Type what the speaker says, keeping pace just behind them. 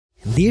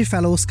Dear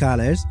fellow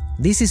scholars,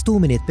 this is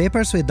 2-Minute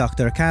Papers with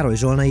Dr. Károly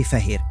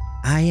Zsolnai-Fehér.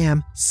 I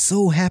am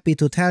so happy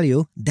to tell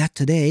you that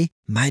today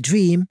my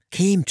dream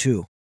came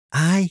true.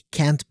 I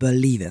can't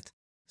believe it.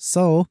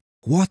 So,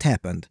 what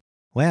happened?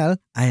 Well,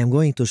 I am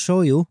going to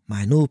show you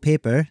my new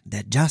paper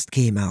that just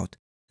came out.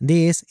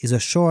 This is a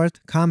short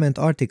comment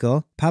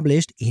article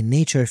published in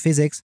Nature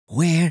Physics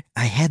where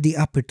I had the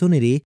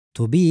opportunity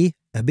to be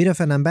a bit of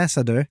an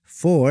ambassador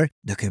for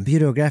the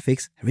computer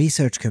graphics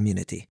research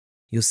community.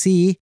 You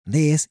see,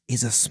 this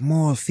is a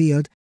small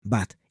field,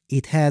 but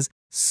it has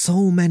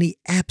so many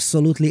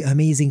absolutely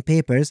amazing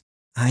papers.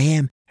 I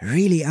am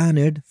really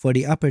honored for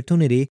the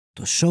opportunity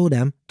to show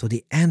them to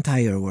the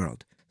entire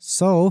world.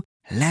 So,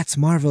 let's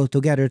marvel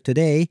together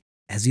today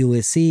as you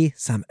will see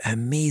some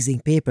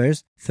amazing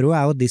papers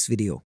throughout this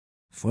video.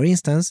 For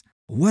instance,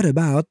 what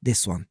about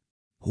this one?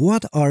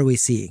 What are we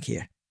seeing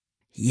here?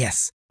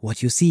 Yes,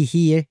 what you see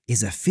here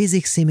is a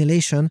physics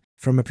simulation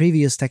from a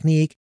previous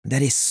technique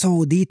that is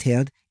so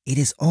detailed it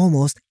is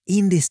almost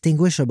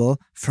indistinguishable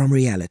from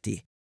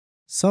reality.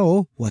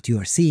 So, what you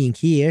are seeing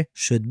here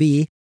should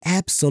be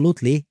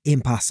absolutely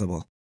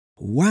impossible.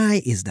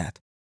 Why is that?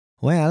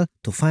 Well,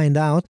 to find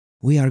out,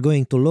 we are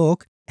going to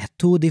look at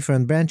two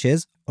different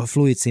branches of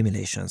fluid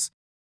simulations.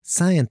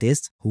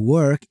 Scientists who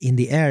work in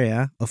the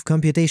area of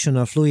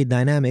computational fluid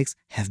dynamics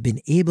have been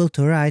able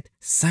to write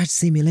such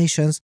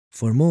simulations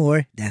for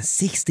more than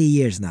 60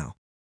 years now.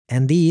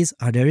 And these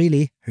are the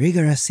really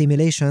rigorous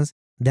simulations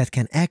that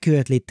can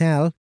accurately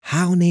tell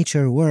how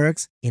nature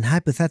works in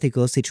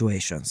hypothetical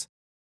situations.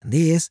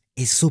 This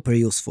is super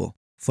useful.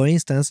 For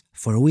instance,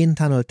 for wind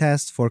tunnel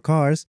tests for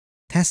cars,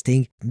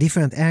 testing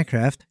different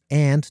aircraft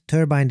and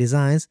turbine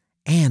designs,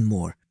 and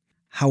more.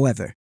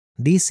 However,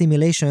 these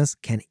simulations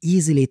can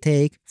easily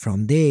take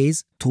from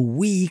days to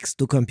weeks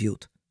to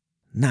compute.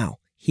 Now,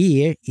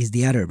 here is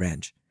the other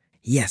branch.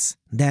 Yes,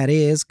 that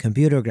is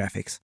computer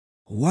graphics.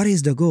 What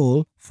is the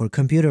goal for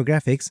computer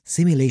graphics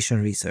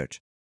simulation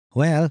research?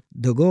 Well,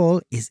 the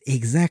goal is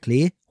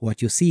exactly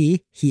what you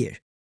see here.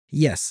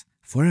 Yes,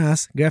 for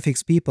us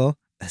graphics people,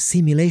 a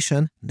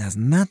simulation does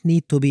not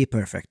need to be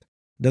perfect.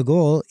 The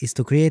goal is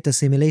to create a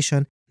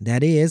simulation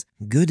that is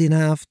good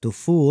enough to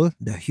fool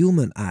the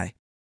human eye.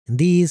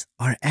 These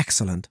are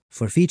excellent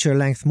for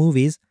feature-length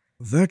movies,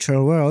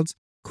 virtual worlds,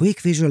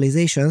 quick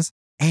visualizations,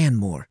 and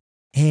more.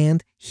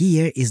 And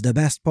here is the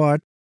best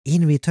part.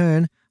 In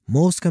return,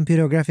 most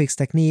computer graphics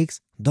techniques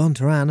don't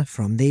run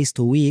from days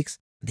to weeks.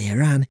 They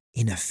run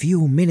in a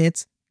few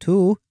minutes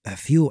to a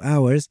few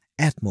hours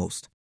at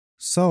most.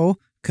 So,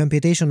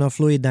 computational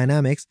fluid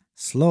dynamics,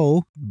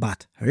 slow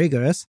but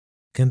rigorous.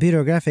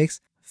 Computer graphics,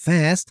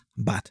 fast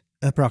but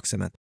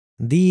approximate.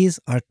 These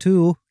are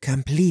two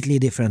completely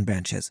different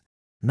branches.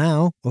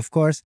 Now, of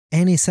course,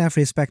 any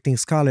self-respecting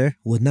scholar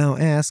would now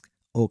ask,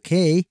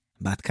 okay,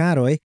 but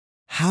Károly,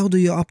 how do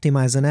you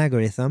optimize an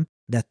algorithm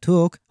that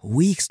took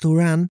weeks to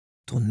run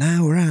to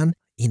now run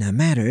in a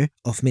matter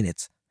of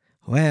minutes?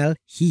 Well,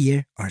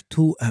 here are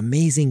two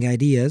amazing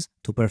ideas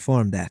to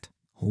perform that.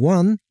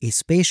 One is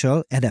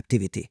spatial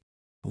adaptivity.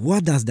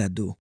 What does that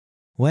do?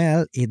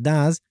 Well, it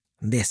does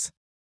this.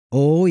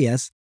 Oh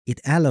yes,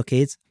 it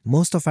allocates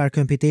most of our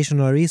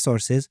computational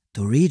resources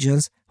to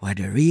regions where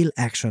the real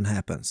action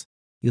happens.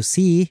 You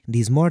see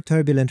these more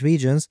turbulent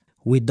regions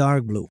with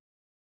dark blue.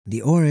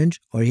 The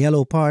orange or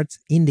yellow parts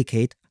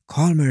indicate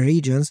calmer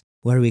regions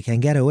where we can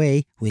get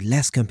away with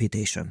less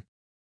computation.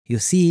 You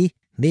see,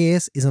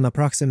 this is an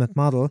approximate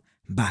model,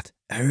 but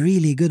a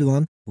really good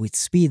one which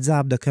speeds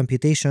up the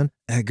computation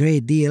a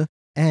great deal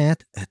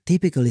at a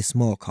typically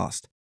small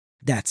cost.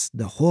 That's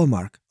the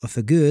hallmark of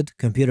a good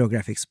computer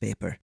graphics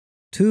paper.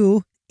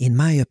 2, in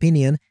my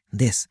opinion,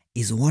 this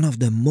is one of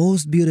the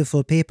most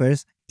beautiful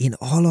papers in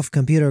all of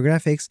computer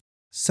graphics,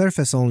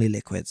 surface-only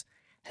liquids.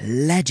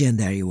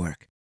 Legendary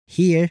work.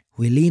 Here,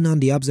 we lean on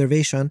the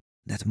observation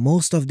that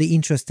most of the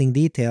interesting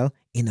detail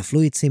in a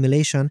fluid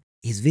simulation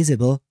is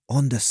visible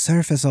on the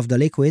surface of the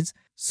liquids,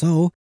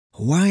 so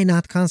why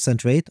not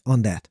concentrate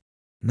on that?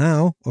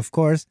 Now, of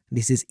course,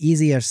 this is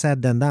easier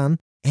said than done,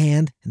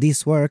 and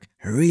this work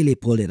really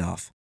pulled it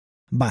off.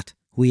 But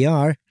we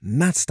are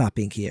not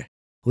stopping here.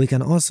 We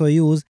can also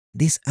use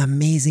this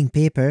amazing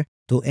paper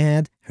to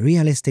add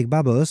realistic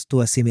bubbles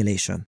to a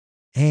simulation.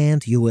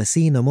 And you will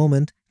see in a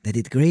moment that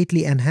it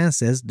greatly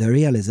enhances the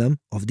realism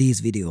of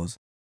these videos.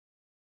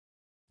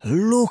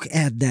 Look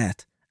at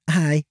that!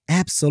 I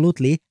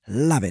absolutely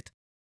love it.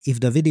 If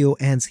the video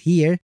ends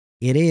here,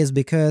 it is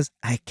because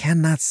I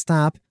cannot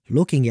stop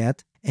looking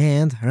at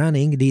and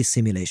running these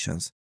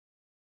simulations.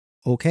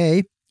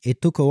 Okay,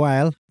 it took a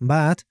while,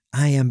 but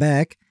I am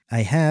back.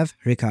 I have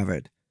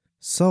recovered.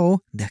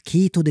 So, the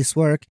key to this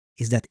work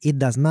is that it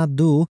does not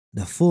do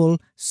the full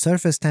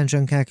surface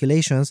tension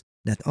calculations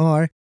that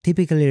are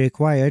typically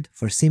required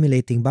for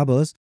simulating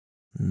bubbles.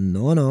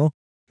 No,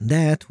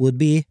 that would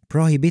be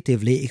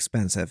prohibitively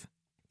expensive.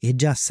 It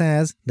just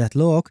says that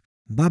look,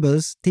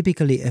 bubbles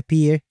typically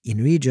appear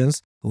in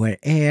regions where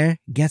air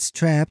gets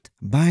trapped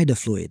by the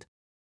fluid.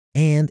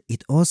 And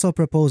it also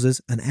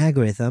proposes an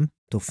algorithm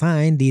to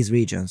find these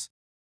regions.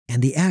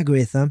 and the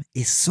algorithm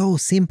is so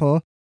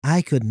simple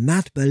I could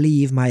not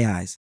believe my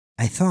eyes.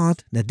 I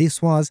thought that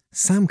this was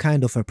some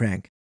kind of a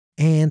prank.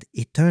 And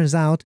it turns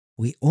out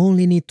we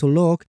only need to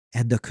look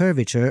at the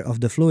curvature of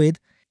the fluid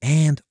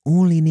and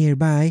only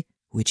nearby,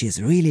 which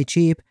is really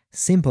cheap,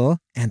 simple,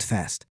 and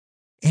fast.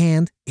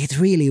 And it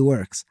really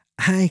works.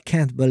 I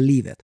can't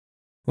believe it.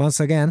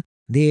 Once again,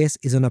 this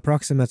is an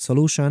approximate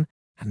solution,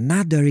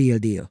 not the real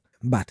deal,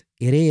 but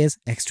it is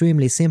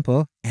extremely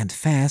simple and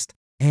fast,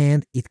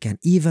 and it can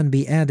even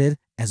be added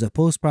as a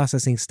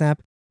post-processing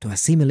step to a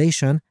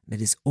simulation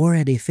that is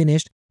already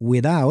finished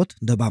without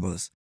the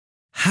bubbles.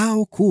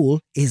 How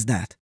cool is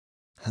that?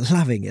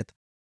 Loving it.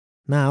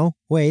 Now,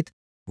 wait,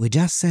 we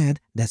just said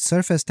that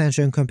surface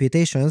tension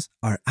computations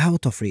are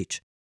out of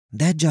reach.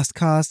 That just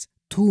costs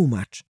too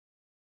much.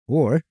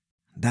 Or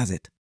does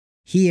it?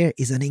 Here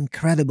is an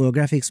incredible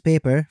graphics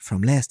paper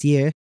from last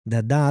year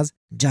that does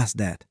just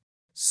that.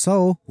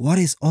 So, what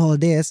is all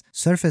this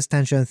surface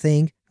tension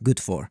thing good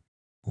for?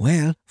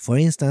 Well, for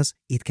instance,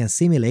 it can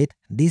simulate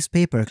this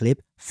paperclip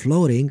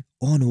floating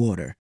on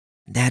water.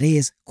 That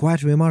is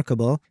quite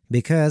remarkable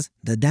because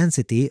the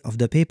density of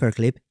the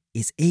paperclip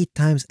is 8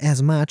 times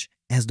as much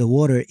as the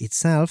water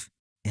itself,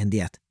 and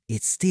yet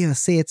it still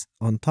sits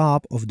on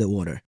top of the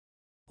water.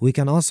 We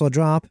can also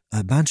drop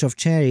a bunch of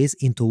cherries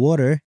into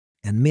water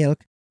and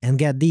milk and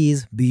get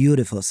these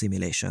beautiful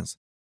simulations.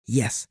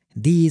 Yes,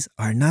 these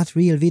are not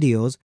real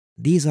videos,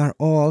 these are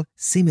all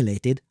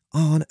simulated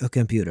on a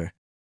computer.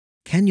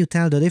 Can you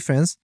tell the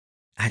difference?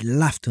 I'd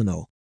love to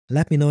know.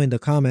 Let me know in the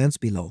comments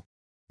below.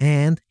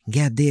 And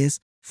get this,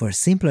 for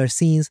simpler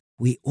scenes,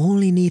 we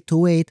only need to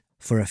wait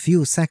for a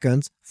few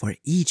seconds for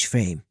each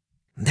frame.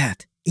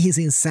 That is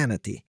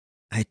insanity.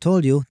 I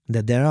told you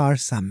that there are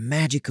some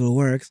magical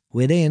works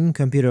within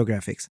computer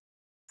graphics.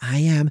 I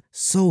am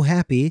so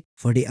happy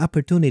for the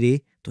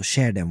opportunity to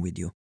share them with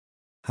you.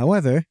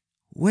 However,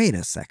 wait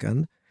a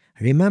second.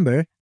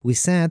 Remember, we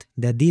said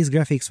that these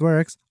graphics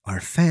works are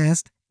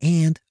fast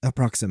and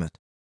approximate.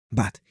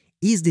 But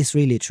is this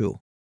really true?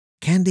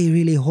 Can they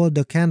really hold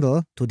the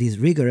candle to these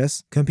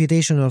rigorous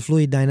computational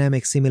fluid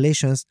dynamics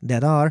simulations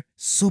that are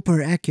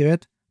super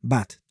accurate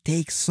but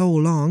take so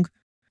long?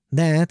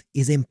 That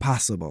is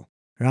impossible,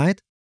 right?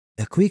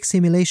 A quick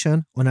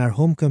simulation on our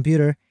home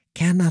computer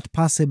cannot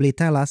possibly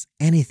tell us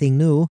anything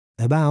new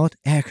about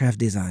aircraft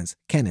designs,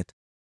 can it?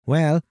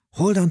 Well,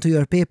 hold on to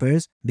your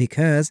papers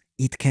because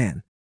it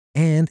can.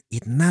 And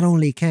it not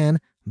only can,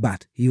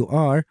 but you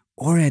are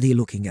already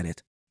looking at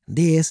it.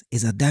 This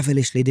is a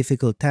devilishly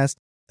difficult test,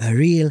 a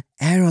real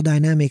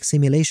aerodynamic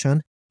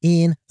simulation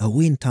in a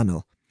wind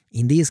tunnel.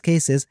 In these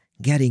cases,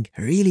 getting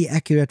really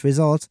accurate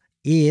results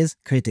is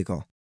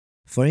critical.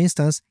 For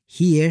instance,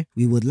 here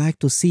we would like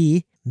to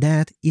see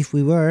that if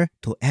we were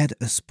to add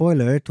a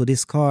spoiler to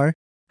this car,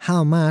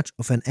 how much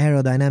of an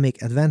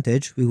aerodynamic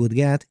advantage we would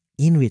get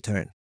in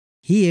return.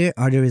 Here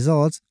are the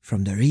results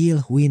from the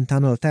real wind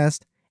tunnel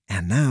test,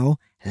 and now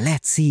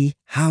let's see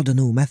how the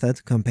new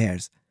method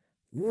compares.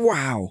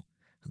 Wow!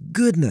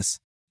 Goodness!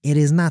 It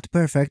is not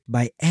perfect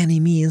by any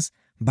means,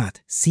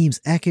 but seems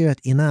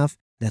accurate enough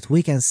that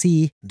we can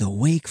see the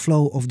wake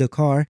flow of the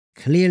car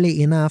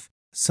clearly enough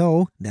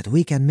so that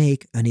we can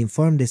make an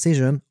informed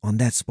decision on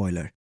that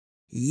spoiler.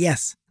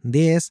 Yes,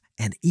 this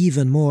and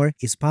even more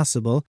is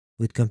possible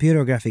with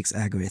computer graphics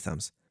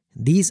algorithms.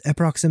 These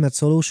approximate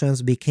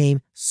solutions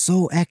became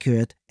so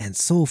accurate and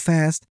so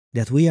fast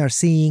that we are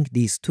seeing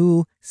these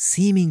two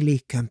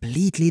seemingly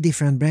completely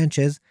different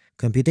branches,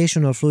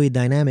 computational fluid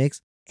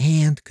dynamics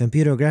and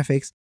computer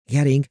graphics,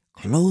 getting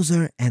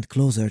closer and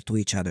closer to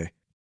each other.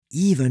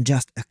 Even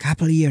just a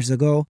couple years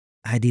ago,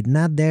 I did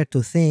not dare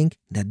to think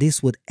that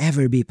this would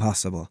ever be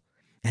possible.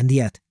 And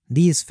yet,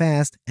 these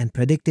fast and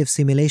predictive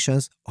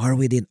simulations are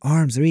within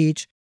arm's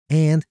reach,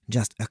 and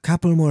just a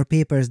couple more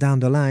papers down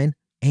the line,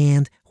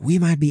 and we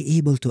might be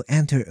able to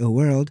enter a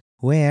world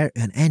where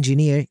an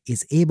engineer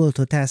is able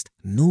to test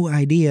new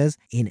ideas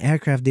in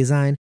aircraft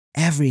design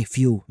every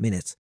few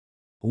minutes.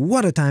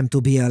 What a time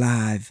to be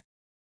alive!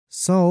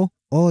 So,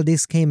 all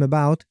this came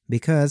about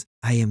because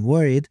I am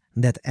worried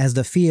that as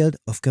the field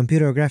of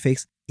computer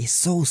graphics is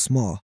so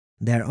small,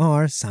 there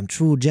are some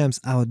true gems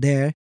out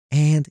there,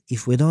 and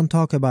if we don't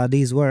talk about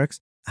these works,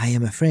 I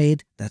am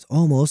afraid that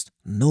almost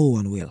no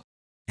one will.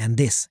 And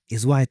this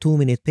is why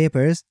 2-minute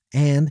papers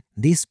and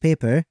this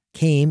paper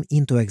came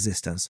into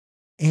existence.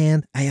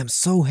 And I am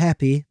so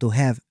happy to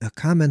have a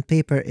comment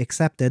paper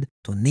accepted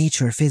to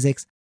Nature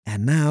Physics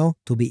and now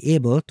to be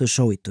able to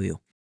show it to you.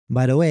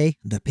 By the way,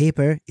 the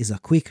paper is a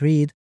quick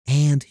read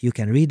and you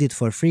can read it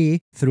for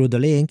free through the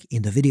link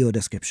in the video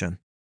description.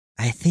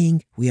 I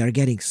think we are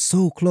getting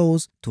so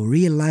close to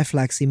real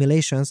lifelike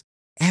simulations,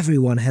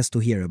 everyone has to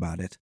hear about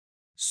it.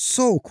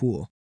 So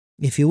cool!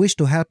 If you wish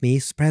to help me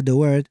spread the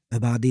word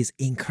about these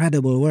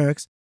incredible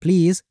works,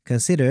 please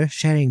consider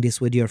sharing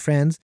this with your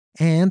friends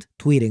and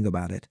tweeting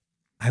about it.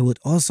 I would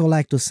also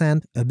like to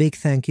send a big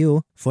thank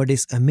you for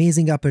this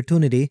amazing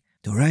opportunity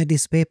to write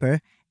this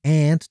paper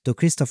and to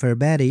Christopher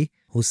Batty,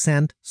 who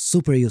sent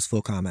super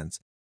useful comments.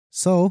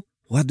 So,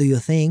 what do you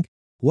think?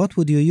 What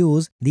would you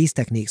use these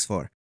techniques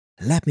for?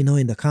 Let me know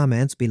in the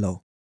comments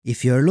below.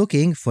 If you're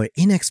looking for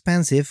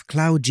inexpensive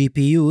cloud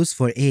GPUs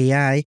for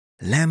AI,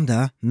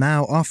 Lambda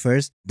now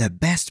offers the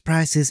best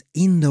prices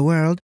in the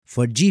world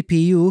for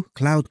GPU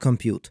cloud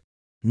compute.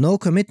 No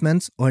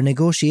commitments or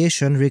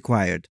negotiation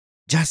required.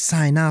 Just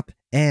sign up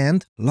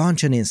and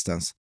launch an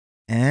instance.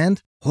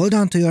 And hold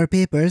on to your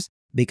papers,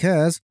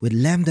 because with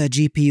Lambda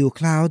GPU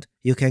Cloud,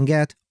 you can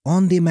get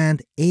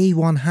on-demand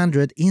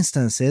A100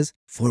 instances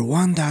for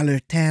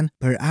 $1.10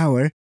 per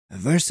hour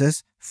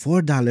versus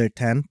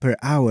 $4.10 per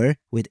hour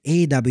with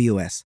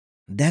AWS.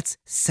 That's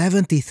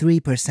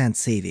 73%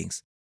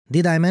 savings.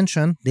 Did I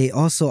mention they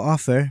also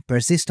offer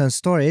persistent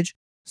storage?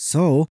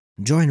 So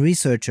join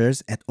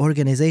researchers at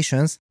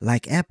organizations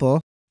like Apple,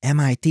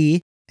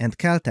 MIT, and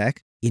Caltech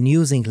in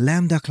using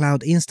Lambda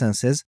Cloud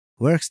instances,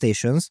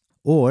 workstations,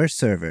 or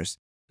servers.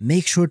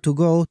 Make sure to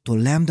go to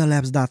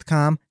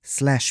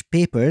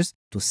lambdalabs.com/papers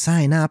to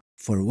sign up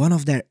for one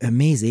of their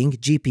amazing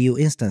GPU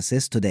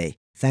instances today.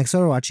 Thanks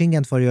for watching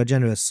and for your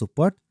generous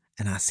support,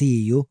 and I'll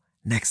see you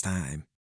next time.